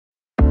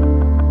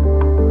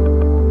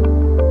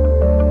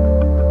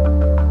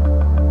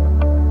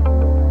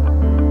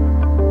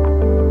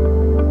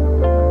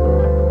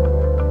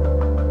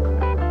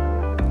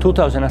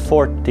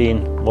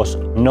2014 was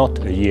not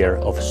a year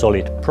of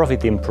solid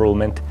profit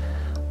improvement,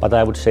 but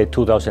I would say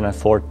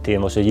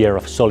 2014 was a year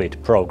of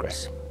solid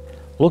progress.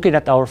 Looking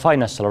at our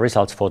financial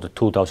results for the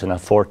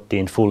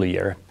 2014 full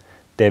year,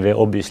 they were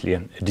obviously a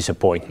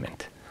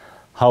disappointment.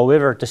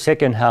 However, the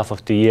second half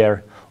of the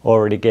year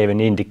already gave an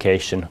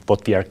indication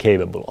what we are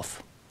capable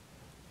of.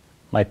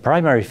 My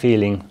primary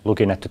feeling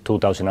looking at the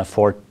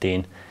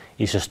 2014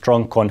 is a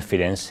strong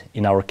confidence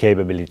in our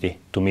capability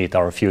to meet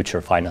our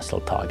future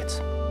financial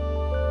targets.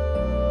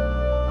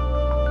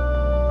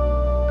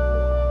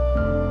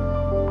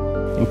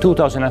 In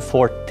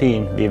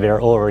 2014, we were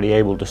already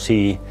able to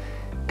see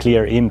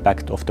clear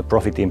impact of the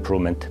profit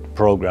improvement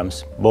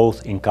programs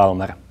both in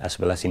Kalmar as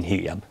well as in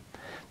Hiab.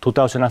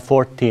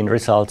 2014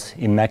 results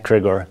in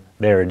MacGregor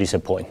were a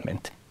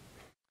disappointment.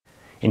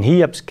 In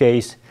Hiab's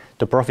case,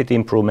 the profit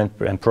improvement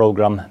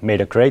program made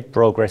a great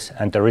progress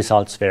and the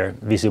results were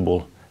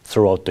visible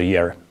throughout the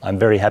year. I'm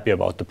very happy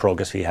about the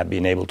progress we have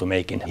been able to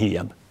make in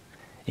Hiab.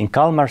 In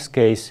Kalmar's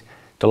case,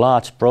 the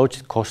large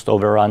project cost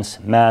overruns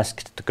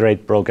masked the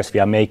great progress we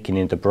are making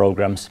in the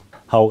programs.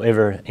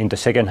 However, in the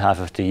second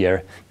half of the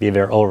year, we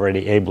were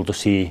already able to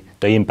see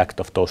the impact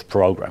of those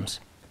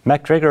programs.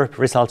 MacGregor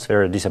results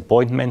were a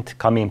disappointment,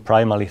 coming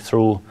primarily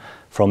through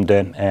from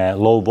the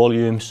low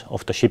volumes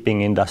of the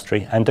shipping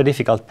industry and the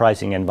difficult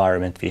pricing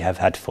environment we have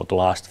had for the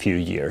last few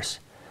years.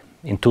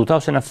 In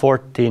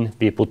 2014,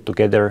 we put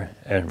together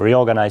a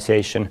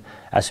reorganization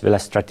as well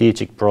as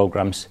strategic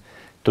programs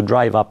to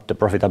drive up the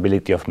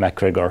profitability of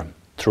MacGregor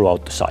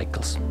throughout the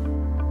cycles.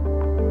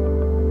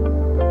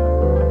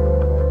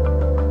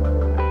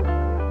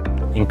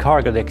 In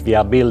Cargotec, we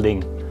are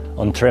building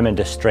on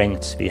tremendous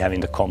strengths we have in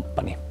the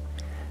company.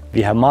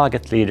 We have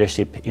market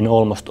leadership in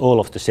almost all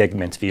of the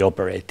segments we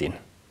operate in.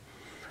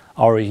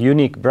 Our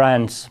unique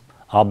brands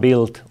are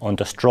built on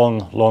the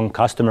strong, long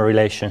customer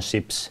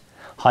relationships,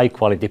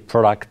 high-quality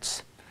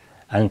products,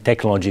 and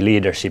technology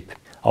leadership.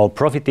 Our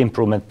profit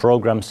improvement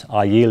programs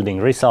are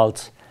yielding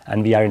results,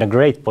 and we are in a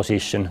great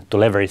position to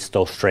leverage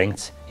those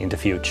strengths in the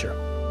future.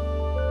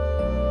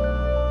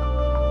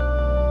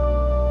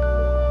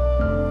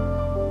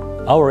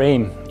 Our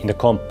aim in the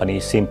company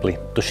is simply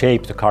to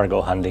shape the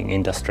cargo handling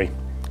industry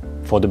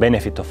for the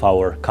benefit of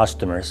our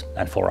customers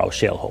and for our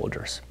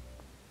shareholders.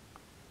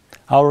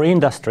 Our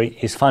industry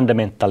is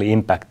fundamentally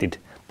impacted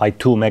by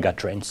two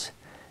megatrends: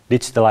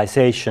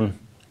 digitalization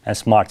and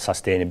smart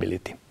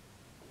sustainability.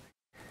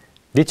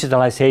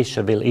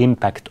 Digitalization will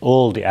impact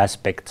all the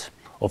aspects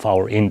of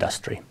our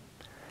industry.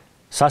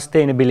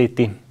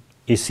 Sustainability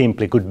is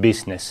simply good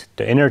business.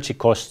 The energy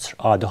costs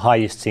are the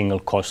highest single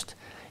cost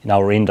in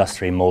our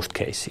industry in most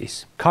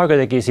cases.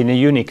 Cargotec is in a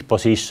unique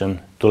position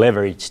to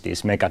leverage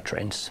these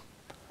megatrends.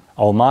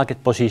 Our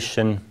market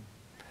position,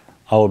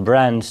 our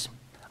brands,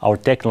 our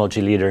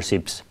technology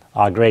leaderships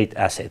are great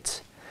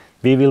assets.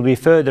 We will be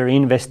further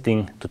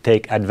investing to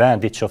take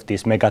advantage of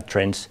these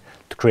megatrends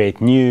to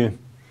create new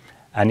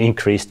and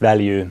increased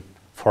value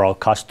for our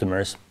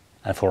customers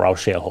and for our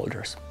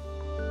shareholders.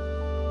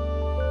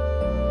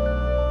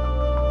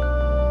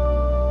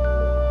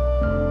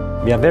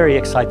 We are very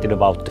excited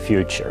about the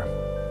future.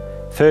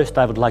 First,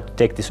 I would like to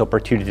take this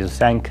opportunity to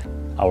thank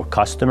our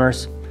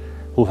customers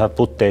who have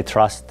put their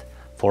trust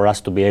for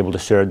us to be able to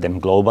serve them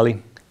globally.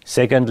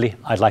 Secondly,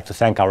 I'd like to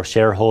thank our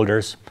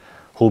shareholders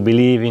who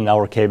believe in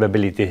our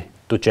capability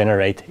to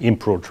generate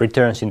improved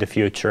returns in the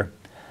future.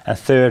 And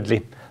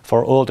thirdly,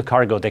 for all the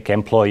Cargotec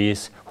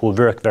employees who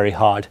work very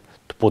hard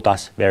to put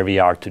us where we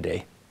are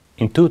today.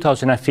 In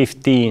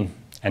 2015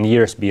 and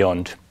years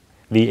beyond,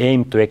 we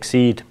aim to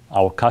exceed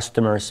our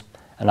customers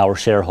and our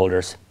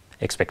shareholders'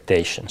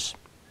 expectations.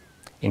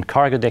 In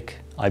Cargotec,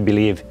 I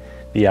believe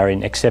we are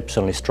in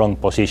exceptionally strong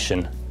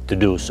position to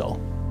do so.